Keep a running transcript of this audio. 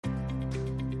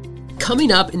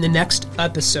Coming up in the next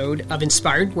episode of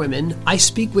Inspired Women, I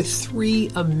speak with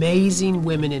three amazing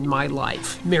women in my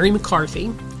life: Mary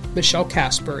McCarthy, Michelle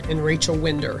Casper, and Rachel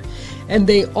Winder. And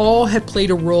they all have played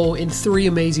a role in three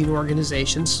amazing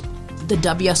organizations: the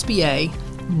WSBA,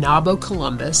 NABO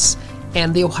Columbus,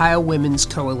 and the Ohio Women's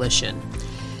Coalition.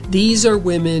 These are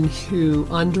women who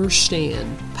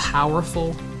understand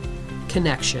powerful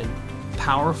connection,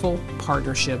 powerful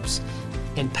partnerships,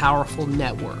 and powerful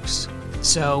networks.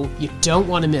 So you don't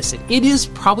want to miss it. It is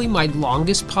probably my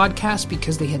longest podcast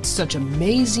because they had such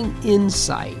amazing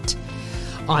insight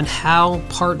on how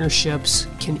partnerships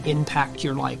can impact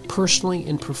your life personally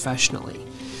and professionally.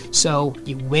 So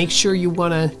you make sure you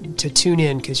want to tune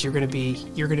in because you're going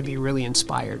to be really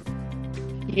inspired.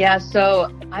 Yeah,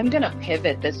 so I'm going to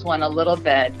pivot this one a little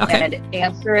bit and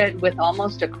answer it with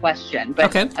almost a question,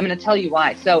 but I'm going to tell you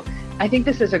why. So I think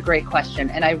this is a great question,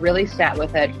 and I really sat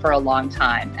with it for a long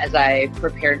time as I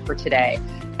prepared for today.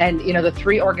 And, you know, the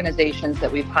three organizations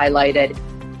that we've highlighted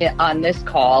on this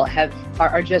call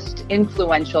are just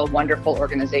influential, wonderful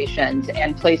organizations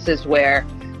and places where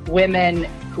women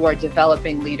who are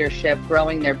developing leadership,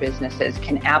 growing their businesses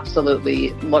can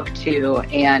absolutely look to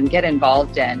and get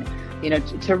involved in, you know,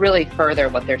 to really further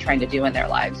what they're trying to do in their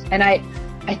lives. And I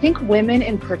think women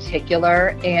in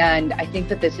particular, and I think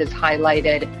that this is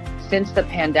highlighted since the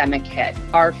pandemic hit,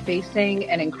 are facing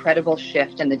an incredible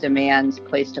shift in the demands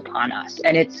placed upon us.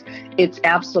 And it's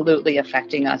absolutely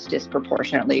affecting us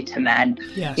disproportionately to men.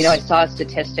 Yes. You know, I saw a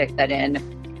statistic that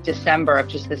in December of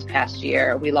just this past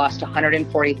year, we lost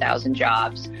 140,000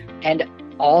 jobs. And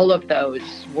all of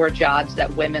those were jobs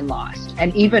that women lost.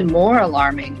 And even more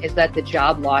alarming is that the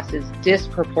job losses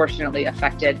disproportionately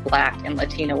affected Black and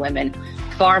Latino women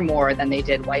far more than they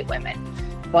did white women.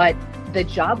 But the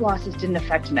job losses didn't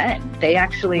affect men. They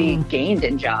actually gained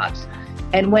in jobs.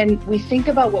 And when we think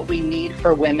about what we need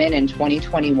for women in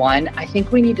 2021, I think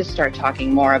we need to start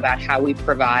talking more about how we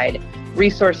provide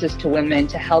resources to women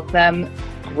to help them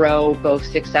grow both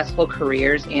successful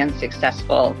careers and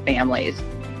successful families.